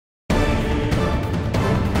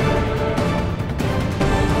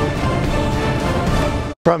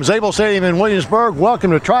From Zabel Stadium in Williamsburg,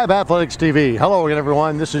 welcome to Tribe Athletics TV. Hello again,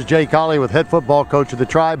 everyone. This is Jay Colley with head football coach of the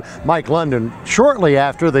Tribe, Mike London. Shortly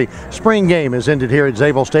after the spring game has ended here at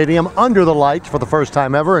Zabel Stadium, under the lights for the first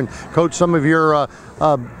time ever. And coach, some of your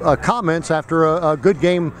comments after a good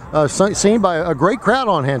game seen by a great crowd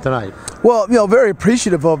on hand tonight. Well, very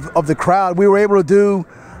appreciative of the crowd. We were able to do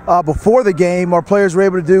before the game, our players were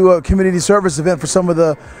able to do a community service event for some of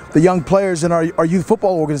the young players in our youth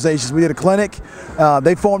football organizations. We did a clinic.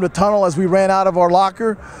 They formed a tunnel as we ran out of our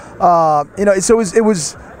locker. So it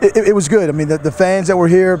was good. I mean, the fans that were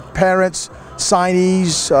here, parents,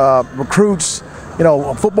 signees, recruits,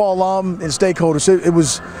 football alum and stakeholders. It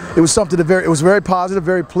was something it was very positive.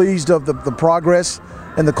 Very pleased of the progress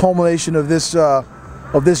and the culmination of this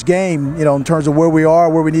game. In terms of where we are,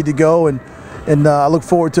 where we need to go, and I look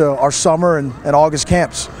forward to our summer and August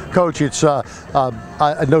camps. Coach, it's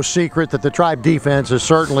no secret that the Tribe defense is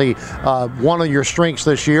certainly one of your strengths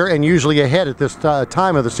this year, and usually ahead at this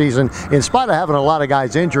time of the season. In spite of having a lot of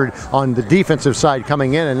guys injured on the defensive side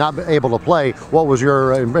coming in and not able to play, what was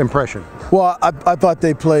your impression? Well, I thought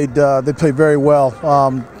they played very well.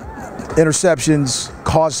 Interceptions,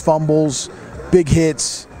 caused fumbles, big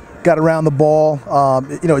hits. Got around the ball.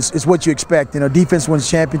 It's what you expect. Defense wins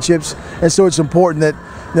championships, and so it's important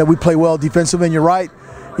that we play well defensively. And you're right.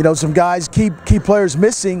 Some guys key players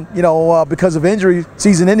missing. Because of injury,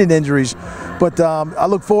 season-ending injuries. But I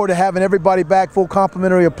look forward to having everybody back, full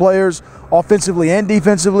complementary of players, offensively and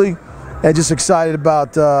defensively, and just excited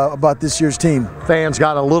about this year's team. Fans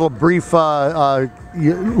got a little brief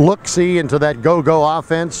look-see into that go-go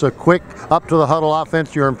offense, a quick up-to-the-huddle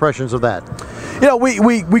offense. Your impressions of that?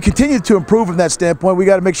 We continue to improve from that standpoint. We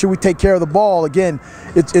got to make sure we take care of the ball. Again,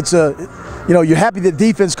 you're happy that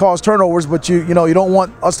defense caused turnovers, but you don't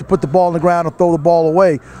want us to put the ball on the ground and throw the ball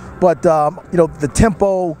away. But the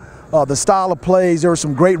tempo, the style of plays. There were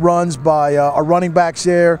some great runs by our running backs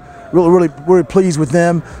there. Really pleased with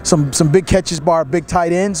them. Some big catches by our big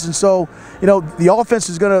tight ends, and so the offense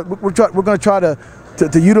is we're gonna try to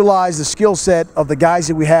utilize the skill set of the guys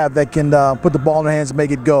that we have that can put the ball in their hands and make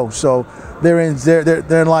it go. So therein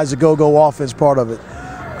lies the go-go offense part of it.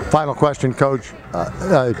 Final question, Coach.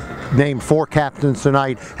 Named 4 captains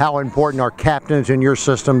tonight. How important are captains in your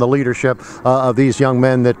system, the leadership of these young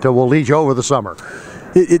men that will lead you over the summer?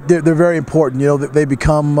 They're very important. They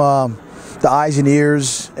become the eyes and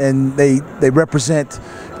ears, and they represent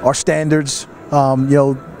our standards.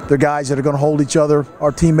 They're guys that are going to hold each other,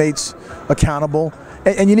 our teammates, accountable.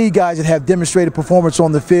 And you need guys that have demonstrated performance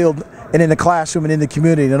on the field and in the classroom and in the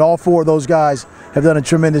community. And all 4 of those guys have done a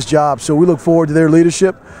tremendous job. So we look forward to their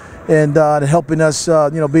leadership and helping us,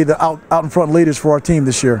 be the out in front leaders for our team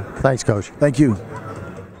this year. Thanks, Coach. Thank you.